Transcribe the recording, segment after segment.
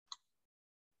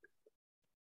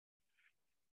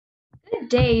Good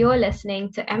day, you're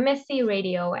listening to MSC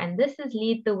Radio, and this is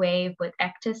Lead the Way with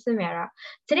actor Samira.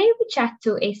 Today we chat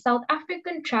to a South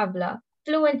African traveler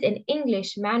fluent in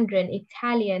English, Mandarin,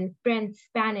 Italian, French,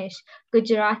 Spanish,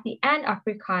 Gujarati, and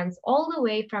Afrikaans, all the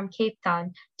way from Cape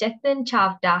Town, Jatin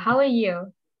Chavda. How are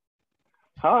you?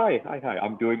 Hi.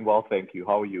 I'm doing well, thank you.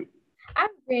 How are you? I'm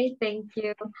great, thank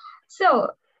you. So,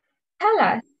 tell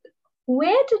us,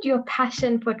 where did your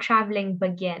passion for traveling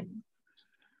begin?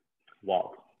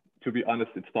 Wow. To be honest,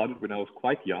 it started when I was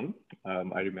quite young.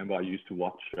 I remember I used to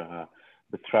watch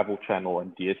the Travel Channel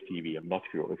on DSTV. I'm not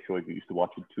sure if you used to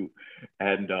watch it too.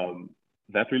 And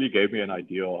that really gave me an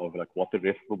idea of like what the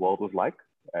rest of the world was like.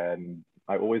 And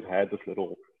I always had this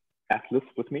little atlas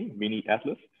with me, mini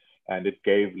atlas, and it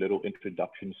gave little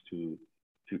introductions to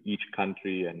each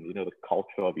country and the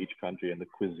culture of each country and the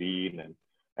cuisine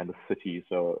and the city.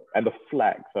 So and the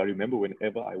flag. So I remember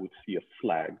whenever I would see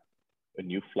a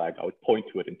new flag, I would point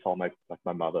to it and tell my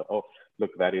mother, oh,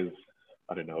 look, that is,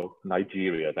 I don't know,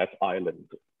 Nigeria, that's Ireland.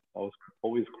 I was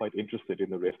always quite interested in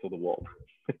the rest of the world.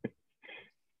 And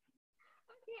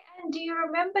do you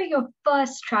remember your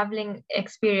first traveling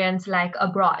experience like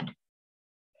abroad?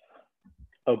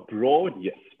 Abroad,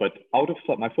 yes, but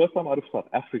my first time out of South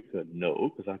Africa,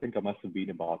 no, because I think I must have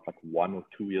been about like 1 or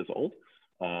 2 years old,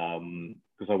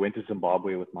 because I went to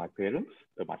Zimbabwe with my parents,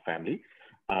 my family.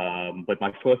 But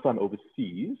my first time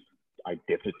overseas, I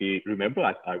definitely remember.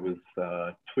 I was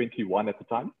 21 at the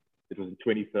time. It was in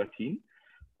 2013.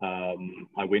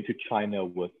 I went to China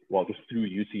just through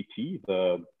UCT,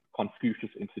 the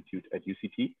Confucius Institute at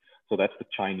UCT. So that's the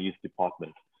Chinese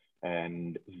department.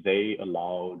 And they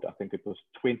allowed, I think it was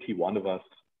 21 of us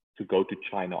to go to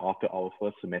China after our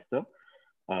first semester.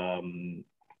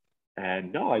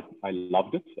 And no, I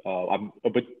loved it. I'm a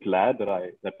bit glad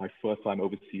that my first time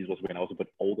overseas was when I was a bit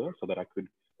older, so that I could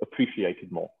appreciate it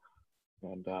more.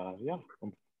 And yeah,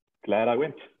 I'm glad I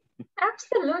went.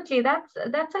 Absolutely, that's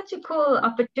such a cool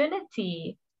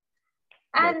opportunity.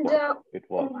 And it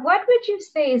was. What would you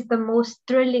say is the most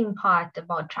thrilling part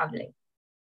about traveling?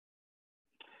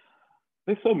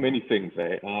 There's so many things,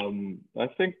 eh? I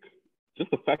think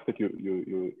just the fact that you're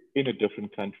in a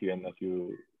different country and that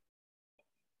you're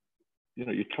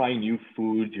trying new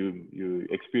food, you're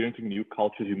experiencing new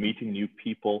cultures, you're meeting new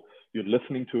people, you're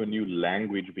listening to a new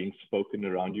language being spoken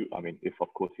around you. I mean, if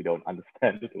of course you don't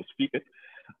understand it or speak it.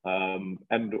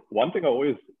 And one thing I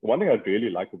really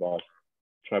like about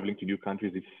traveling to new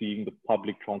countries is seeing the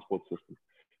public transport system.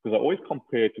 Because I always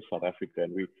compare it to South Africa,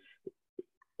 and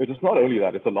it is not only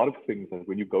that, it's a lot of things that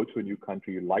when you go to a new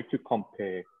country, you like to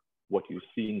compare what you're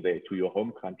seeing there to your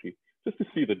home country, just to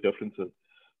see the differences.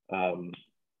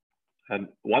 And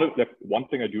one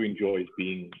thing I do enjoy is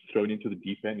being thrown into the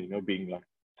deep end, being like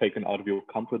taken out of your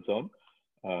comfort zone.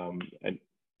 And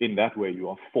in that way, you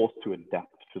are forced to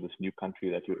adapt to this new country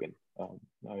that you're in.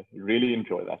 I really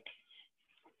enjoy that.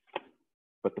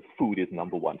 But the food is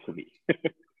number one for me.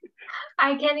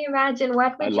 I can imagine.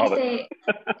 What would you say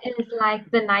is like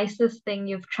the nicest thing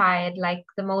you've tried, like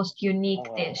the most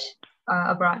unique dish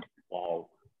abroad? Wow.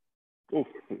 Oof.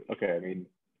 Okay, I mean,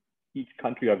 each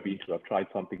country I've been to, I've tried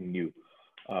something new.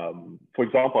 For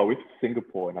example, I went to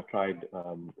Singapore and I tried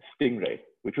stingray,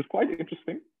 which was quite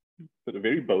interesting, but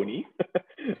very bony.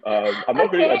 I'm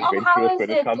not very adventurous when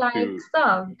it comes to.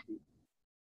 Served?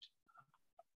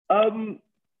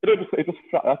 It was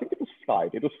I think it was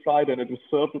fried. It was fried and it was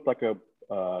served with like a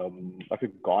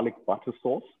garlic butter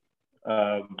sauce.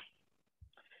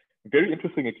 Very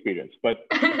interesting experience, but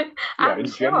yeah, in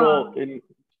general,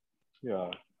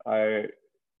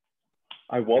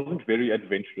 I wasn't very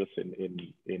adventurous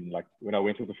in like when I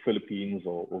went to the Philippines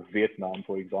or Vietnam,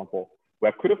 for example,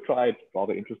 where I could have tried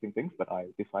rather interesting things, but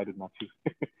I decided not to.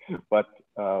 But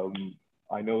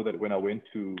I know that when I went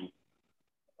to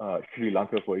Sri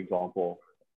Lanka, for example,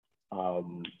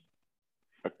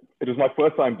 it was my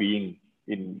first time being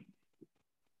in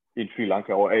Sri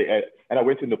Lanka, and I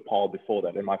went to Nepal before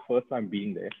that. And my first time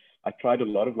being there, I tried a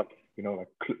lot of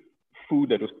food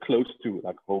that was close to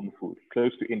like home food,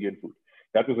 close to Indian food.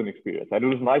 That was an experience, and it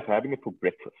was nice having it for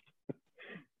breakfast.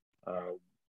 But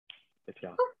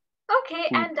yeah. Okay,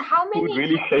 and how many? Food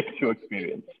really shapes your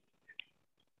experience.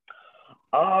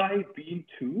 I've been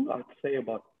to, I'd say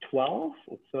about 12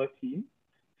 or 13.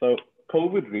 So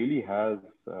COVID really has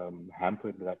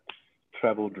hampered that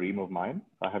travel dream of mine.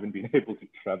 I haven't been able to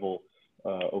travel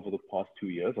over the past 2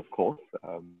 years, of course.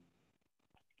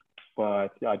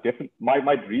 But yeah, definitely,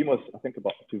 my dream was, I think,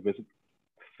 about to visit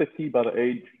city by the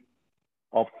age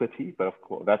of 30, but of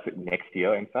course, that's next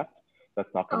year, in fact.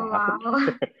 That's not going to happen.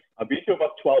 Wow. I've been to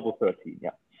about 12 or 13,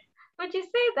 yeah. Would you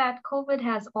say that COVID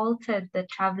has altered the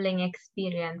traveling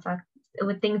experience?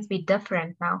 would things be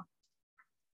different now?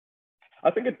 I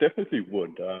think it definitely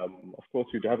would. Of course,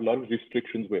 you'd have a lot of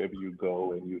restrictions wherever you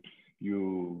go, and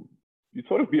you you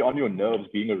sort of be on your nerves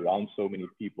being around so many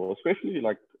people, especially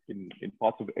like in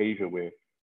parts of Asia where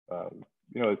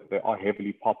there are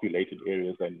heavily populated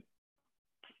areas, and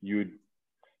you'd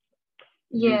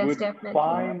you Yes, would definitely.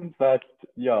 find that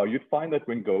you'd find that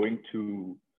when going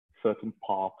to certain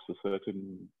parks or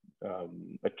certain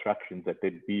attractions that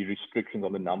there'd be restrictions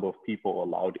on the number of people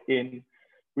allowed in,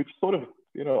 which sort of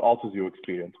alters your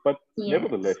experience. But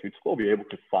nevertheless, Yes. you'd still be able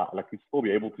to you'd still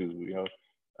be able to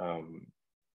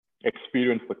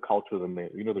experience the culture and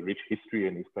the rich history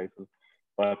in these places.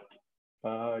 But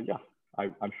yeah,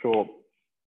 I'm sure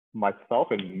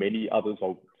myself and many others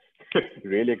are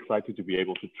really excited to be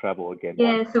able to travel again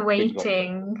once Yes, things are safe.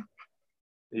 waiting.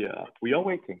 Yeah, we are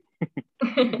waiting.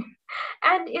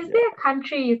 And is Yeah. there a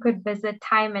country you could visit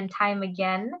time and time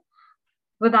again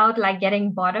without like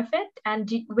getting bored of it? And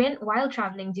while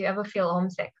traveling, do you ever feel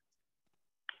homesick?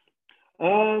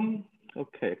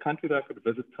 Okay, a country that I could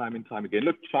visit time and time again.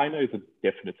 Look, China is a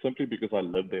definite, simply because I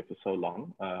lived there for so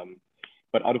long.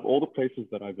 But out of all the places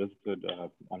that I visited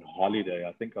on holiday,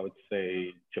 I think I would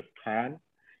say Japan,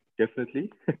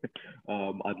 definitely.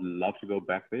 I'd love to go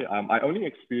back there. I only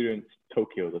experienced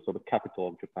Tokyo, the sort of capital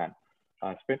of Japan.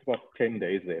 I spent about 10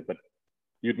 days there, but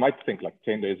you might think like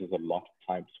 10 days is a lot of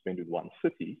time to spend in one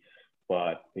city,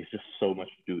 but there's just so much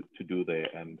to do there.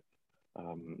 And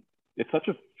um, it's such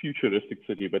a futuristic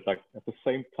city, but like at the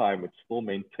same time, it still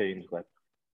maintains that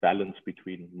balance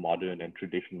between modern and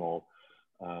traditional.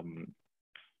 Um,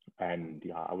 and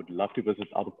yeah, I would love to visit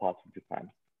other parts of Japan.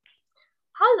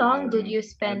 How long did Um, you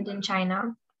spend and in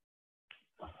China?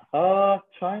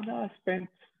 China, I spent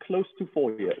close to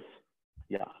 4 years.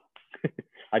 Yeah.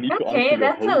 I need to answer Okay, your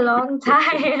that's a homesick long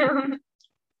question. time.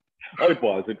 Oh, it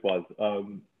was, it was.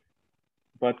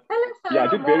 But Tell us a yeah, I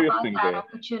little did more various about things that there.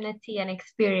 opportunity and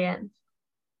experience.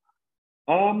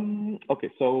 Okay,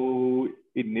 so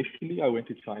initially I went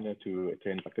to China to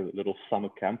attend like a little summer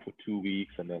camp for 2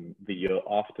 weeks, and then the year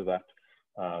after that,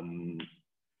 um,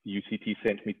 UCT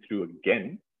sent me through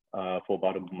again for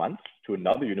about a month to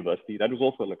another university. That was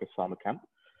also like a summer camp.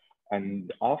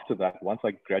 And after that, once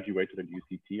I graduated at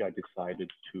UCT, I decided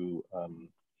to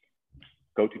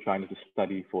go to China to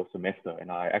study for a semester. And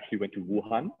I actually went to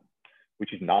Wuhan,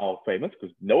 which is now famous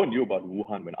because no one knew about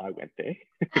Wuhan when I went there,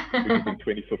 which was in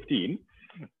 2015.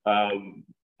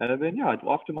 And then yeah,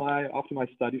 after my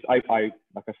studies, I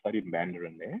studied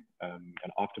Mandarin there, and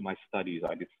after my studies,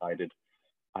 I decided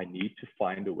I need to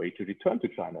find a way to return to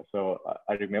China. So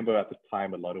I remember at the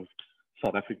time a lot of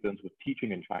South Africans were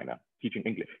teaching in China, teaching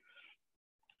English.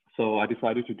 So I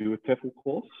decided to do a TEFL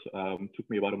course. Took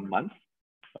me about a month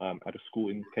at a school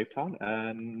in Cape Town,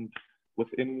 and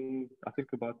within I think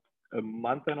about a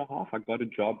month and a half, I got a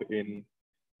job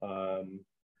um,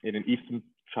 in an eastern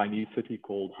Chinese city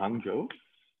called Hangzhou.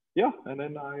 Yeah, and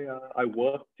then I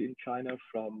worked in China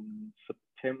from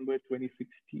September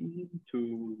 2016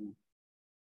 to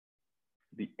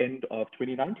the end of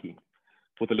 2019,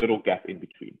 with a little gap in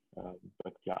between.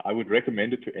 But yeah, I would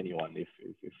recommend it to anyone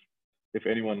if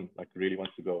anyone like really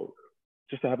wants to go,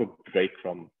 just to have a break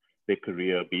from their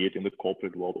career, be it in the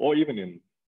corporate world or even in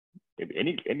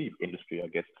any industry, I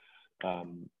guess.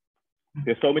 Um,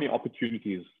 there's so many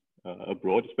opportunities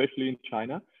abroad, especially in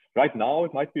China. Right now,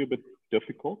 it might be a bit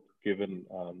difficult given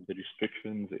the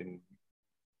restrictions in.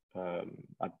 Um,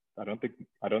 I, I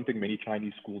don't think many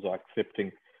Chinese schools are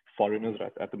accepting foreigners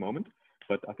at the moment,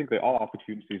 but I think there are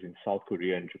opportunities in South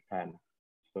Korea and Japan.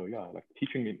 So yeah, like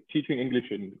teaching English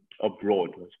in abroad,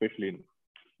 especially in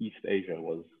East Asia,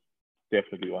 was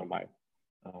definitely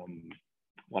um,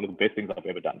 one of the best things I've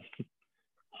ever done.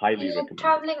 Highly Yeah, recommended.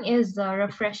 traveling is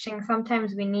refreshing.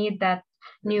 Sometimes we need that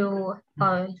new,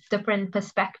 different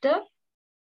perspective.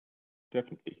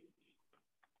 Definitely,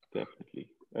 definitely.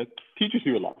 It teaches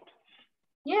you a lot.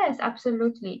 Yes,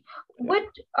 absolutely. Yeah.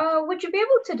 Would you be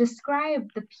able to describe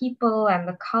the people and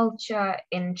the culture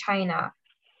in China?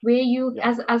 Were you,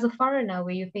 Yeah. as a foreigner,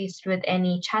 were you faced with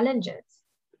any challenges?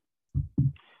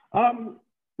 Um,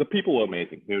 the people were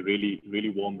amazing. They're really, really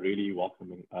warm, really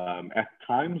welcoming. At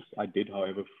times, I did,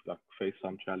 however, face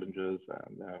some challenges,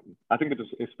 and I think it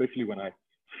was especially when I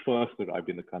first arrived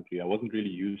in the country. I wasn't really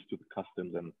used to the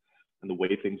customs and the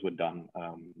way things were done.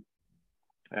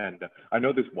 And I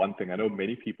know there's one thing. I know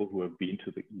many people who have been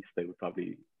to the east, they would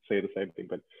probably say the same thing.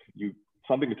 But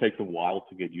something that takes a while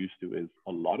to get used to is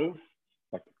a lot of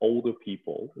like older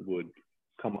people would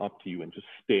come up to you and just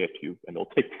stare at you, and they'll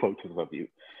take photos of you.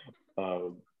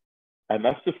 Um, And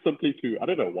that's just simply to, I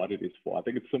don't know what it is for. I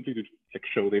think it's simply to like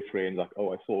show their friends like,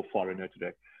 oh, I saw a foreigner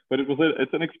today. But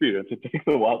it's an experience. It takes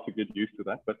a while to get used to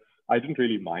that, but I didn't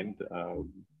really mind.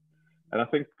 And I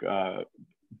think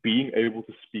being able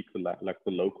to speak the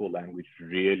local language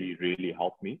really, really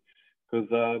helped me, because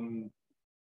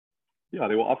yeah,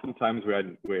 there were often times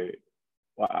where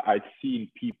I'd seen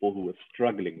people who were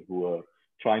struggling, who were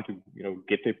trying to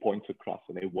get their points across,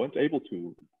 and they weren't able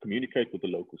to communicate with the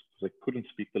locals because they couldn't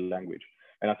speak the language.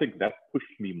 And I think that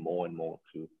pushed me more and more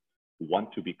to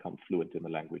want to become fluent in the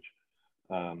language.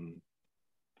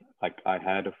 Like I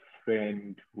had a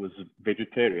friend who was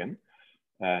vegetarian,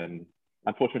 and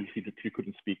unfortunately she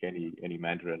couldn't speak any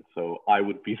Mandarin. So I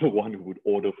would be the one who would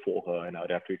order for her, and I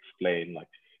would have to explain like,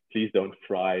 please don't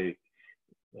fry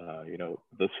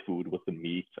this food with the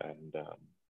meat. And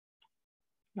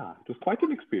yeah, it was quite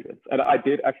an experience. And I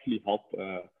did actually help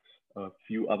a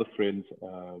few other friends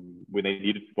when they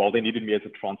needed me as a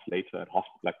translator at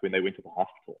hospital, like when they went to the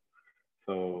hospital.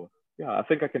 So yeah, I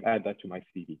think I can add that to my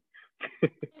CV.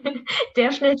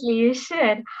 Definitely, you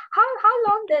should. How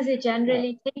long does it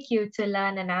generally take you to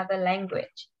learn another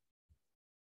language?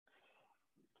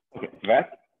 Okay,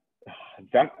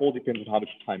 that all depends on how much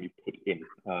time you put in.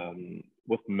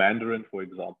 With Mandarin, for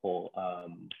example,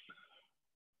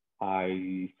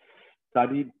 I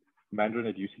studied Mandarin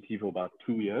at UCT for about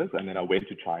 2 years, and then I went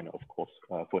to China, of course,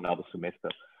 for another semester.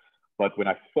 But when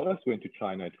I first went to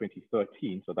China in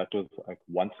 2013, so that was like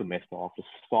 1 semester after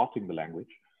starting the language,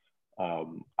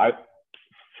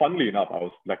 funnily enough, I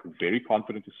was like very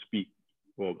confident to speak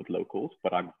with locals,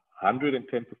 but I'm 110%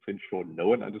 sure no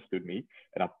one understood me,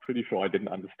 and I'm pretty sure I didn't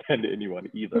understand anyone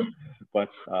either. But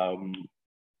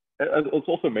it's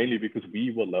also mainly because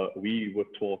we were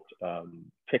taught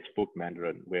textbook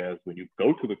Mandarin, whereas when you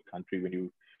go to the country, when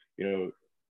you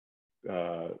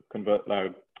convert,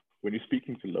 like when you're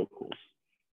speaking to locals,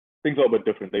 things are a bit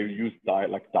different. They use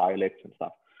dialects and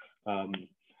stuff.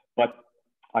 But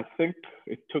I think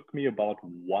it took me about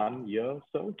 1 year or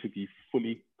so to be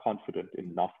fully confident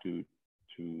enough to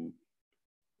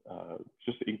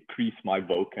just increase my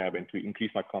vocab and to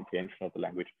increase my comprehension of the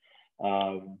language.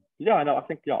 Yeah, no, I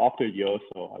think after a year or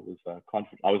so, I was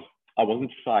confident. I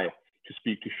wasn't shy to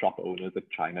speak to shop owners at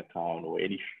Chinatown or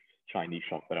any Chinese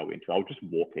shop that I went to. I would just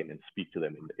walk in and speak to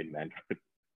them in Mandarin.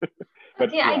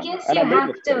 But yeah, I guess you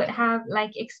have to have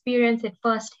like experience it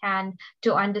firsthand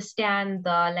to understand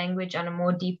the language on a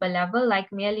more deeper level.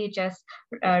 Like merely just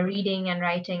reading and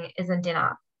writing isn't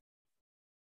enough.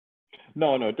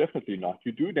 No, definitely not.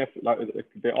 You do definitely,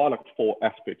 there are like 4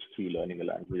 aspects to learning a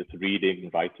language. It's reading,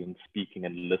 writing, speaking,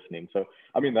 and listening. So,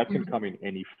 I mean, that can come in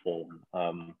any form.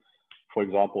 For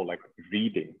example, like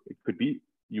reading, it could be,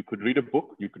 you could read a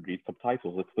book, you could read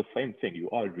subtitles. It's the same thing. You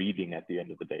are reading at the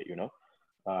end of the day,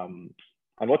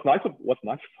 And what's nice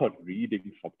about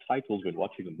reading subtitles when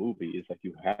watching a movie is that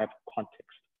you have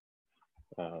context.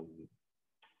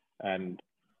 And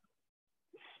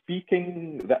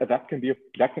speaking, that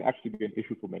can actually be an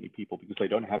issue for many people because they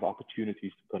don't have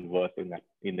opportunities to converse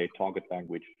in their target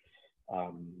language.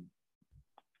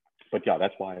 But yeah,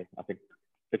 that's why I think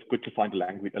it's good to find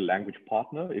a language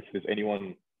partner. If there's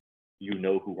anyone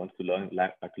who wants to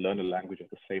learn a language at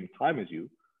the same time as you,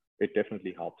 it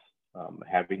definitely helps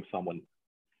having someone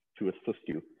to assist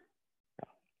you.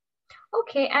 Yeah.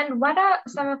 Okay, and what are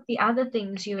some of the other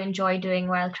things you enjoy doing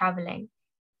while traveling?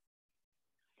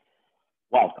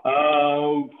 Wow,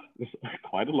 there's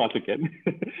quite a lot again.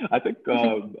 I think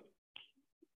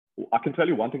I can tell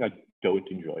you one thing I don't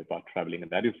enjoy about traveling,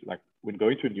 and that is like when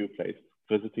going to a new place,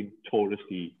 visiting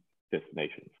touristy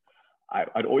destinations.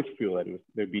 I'd always feel that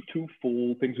they'd be too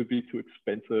full, things would be too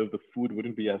expensive, the food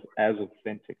wouldn't be as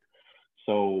authentic.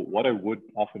 So what I would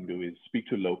often do is speak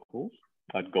to locals.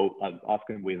 I'd ask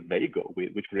them where they go,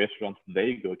 which restaurants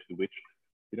they go to, which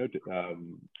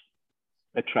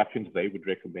attractions they would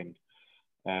recommend.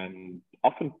 And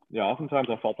oftentimes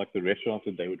I felt like the restaurants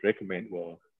that they would recommend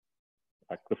were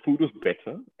like the food was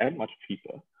better and much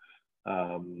cheaper.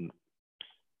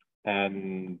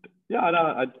 And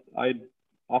yeah, I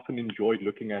often enjoyed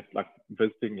looking at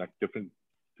visiting different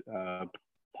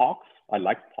parks. I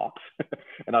like parks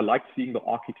and I like seeing the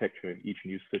architecture in each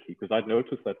new city, because I've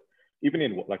noticed that even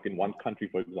in one country,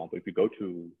 for example, if you go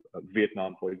to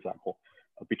Vietnam, for example,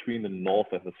 between the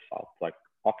north and the south,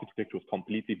 architecture was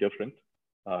completely different.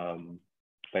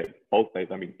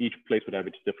 Each place would have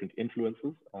its different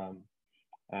influences.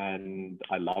 And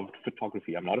I loved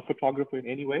photography. I'm not a photographer in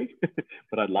any way,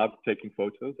 but I loved taking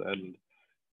photos. And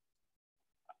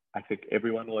I think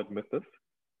everyone will admit this.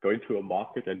 Going to a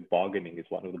market and bargaining is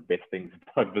one of the best things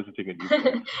about visiting a new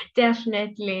place.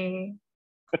 Definitely.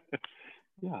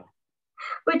 Yeah.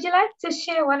 Would you like to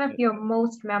share one of your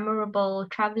most memorable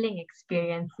traveling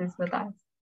experiences with us?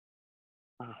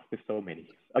 There's so many.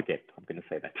 Okay, I'm going to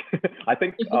say that. I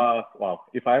think, well,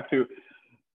 if I have to,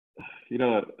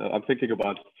 I'm thinking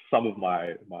about some of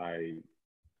my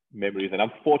memories, and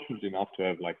I'm fortunate enough to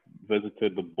have like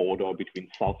visited the border between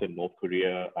South and North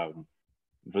Korea,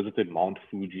 visited Mount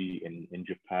Fuji in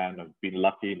Japan. I've been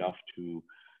lucky enough to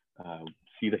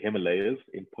see the Himalayas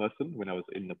in person when I was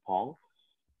in Nepal.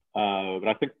 But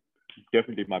I think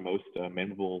definitely my most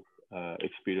memorable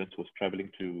experience was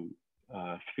traveling to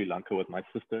Sri Lanka with my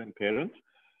sister and parents.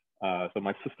 So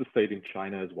my sister stayed in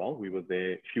China as well. We were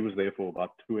there. She was there for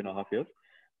about 2.5 years.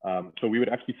 So we would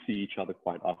actually see each other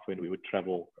quite often. We would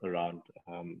travel around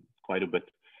quite a bit,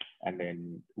 and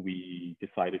then we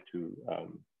decided to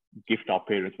gift our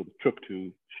parents with a trip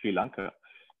to Sri Lanka,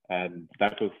 and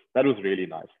that was really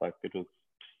nice. Like it was,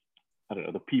 I don't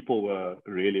know, the people were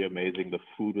really amazing. The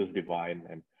food was divine,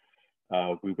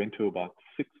 and we went to about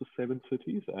 6 or 7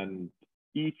 cities, and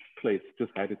each place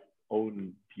just had its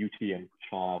own beauty and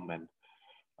charm, and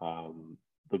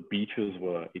the beaches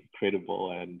were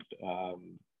incredible, and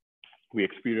we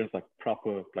experienced like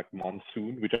proper like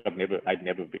monsoon, which I'd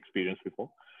never experienced before.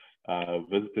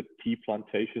 Visited tea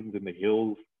plantations in the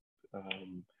hills,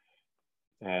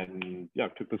 and yeah,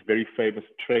 took this very famous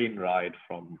train ride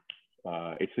from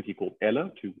a city called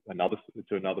Ella to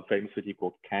another famous city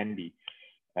called Kandy,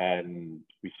 and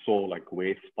we saw like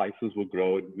where spices were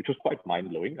grown, which was quite mind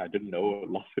blowing. I didn't know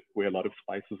where a lot of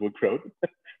spices were grown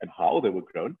and how they were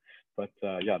grown. But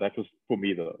yeah, that was for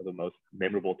me the most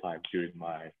memorable time during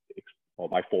my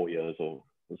 4 years or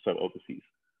so overseas.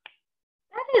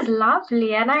 That is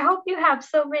lovely, and I hope you have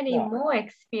so many more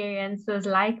experiences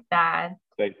like that.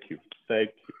 Thank you. I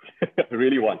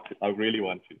really want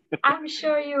to. I'm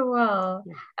sure you will.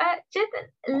 Jiten,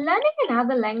 learning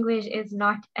another language is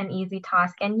not an easy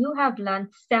task, and you have learned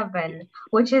 7,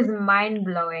 which is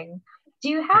mind-blowing. Do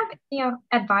you have any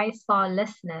advice for our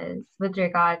listeners with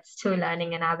regards to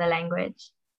learning another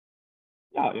language?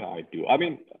 Yeah, I do. I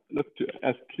mean, look,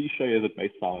 as cliche as it may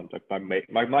sound, like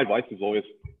my advice is always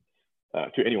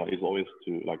to anyone is always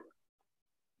to like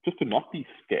just to not be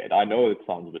scared. I know it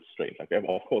sounds a bit strange. Like,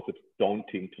 of course, it's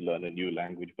daunting to learn a new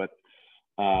language, but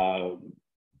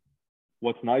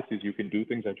what's nice is you can do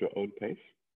things at your own pace,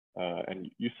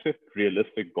 and you set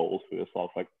realistic goals for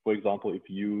yourself. Like, for example, if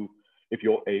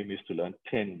your aim is to learn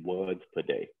 10 words per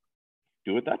day,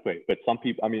 do it that way. But some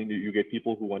people, I mean, you get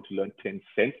people who want to learn 10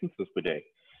 sentences per day.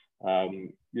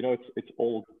 It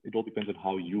all depends on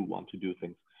how you want to do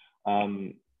things.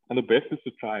 And the best is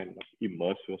to try and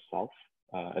immerse yourself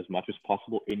as much as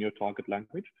possible in your target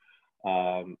language.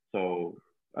 So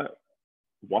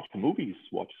watch movies,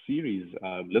 watch series,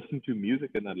 listen to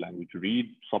music in that language,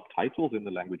 read subtitles in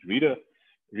the language, read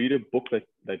a book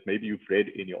that maybe you've read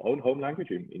in your own home language,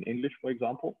 in English, for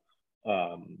example.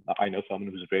 I know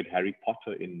someone who's read Harry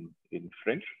Potter in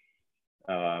French.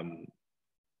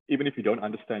 Even if you don't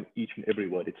understand each and every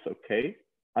word, it's okay.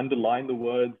 Underline the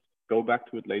words, go back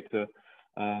to it later.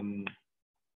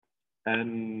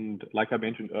 And like I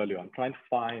mentioned earlier, I'm trying to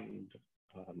find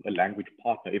a language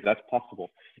partner if that's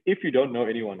possible. If you don't know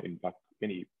anyone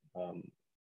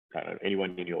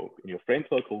anyone in your friend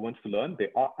circle wants to learn,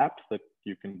 there are apps that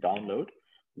you can download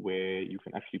where you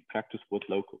can actually practice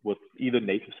with either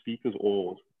native speakers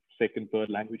or second, third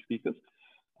language speakers.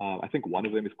 I think one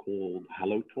of them is called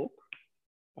HelloTalk.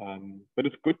 But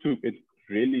it's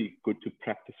really good to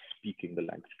practice speaking the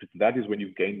language, because that is when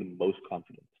you gain the most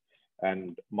confidence.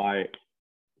 And my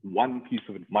main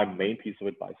piece of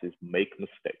advice is make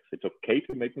mistakes. It's okay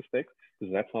to make mistakes,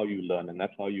 because that's how you learn, and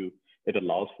that's how it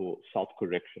allows for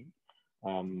self-correction.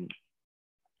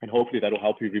 And hopefully that'll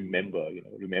help you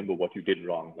remember what you did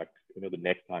wrong. Like, the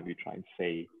next time you try and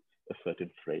say a certain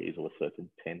phrase or a certain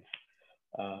tense.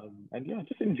 And yeah,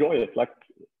 just enjoy it. Like,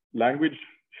 language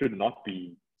should not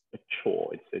be a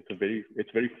chore. It's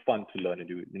very fun to learn a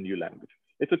new language.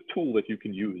 It's a tool that you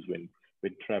can use when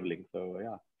traveling. So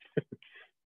yeah.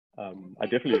 I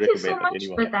definitely recommend that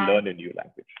anyone learn a new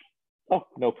language. Oh,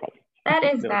 no problem. That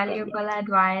is valuable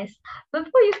advice.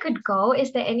 Before you could go,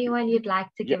 is there anyone you'd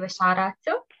like to give a shout out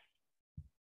to?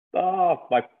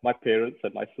 My parents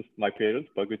and my parents,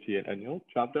 Bhagwati and Anil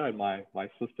Chavda, and my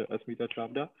sister Asmita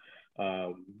Chavda.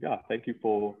 Yeah, thank you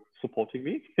for supporting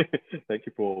me. Thank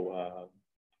you for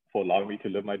allowing me to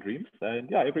live my dreams. And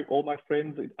yeah, all my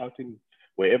friends out in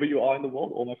wherever you are in the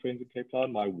world, all my friends in Cape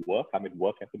Town, I'm at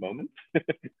work at the moment.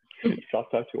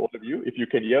 Shout out to all of you, if you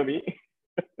can hear me.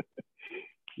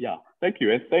 Yeah, thank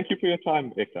you. And thank you for your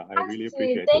time, Ekta. I really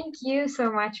appreciate it. Thank you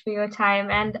so much for your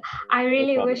time. And I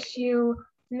really wish you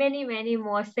many, many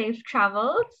more safe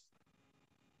travels.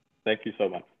 Thank you so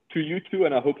much. To you too,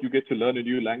 and I hope you get to learn a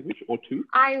new language or two.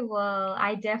 I will.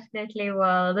 I definitely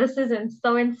will. This is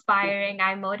so inspiring.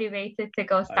 I'm motivated to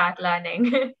go start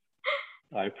learning.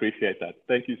 I appreciate that.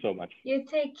 Thank you so much. You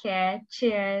take care.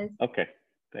 Cheers. Okay.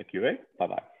 Thank you.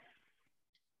 Bye-bye.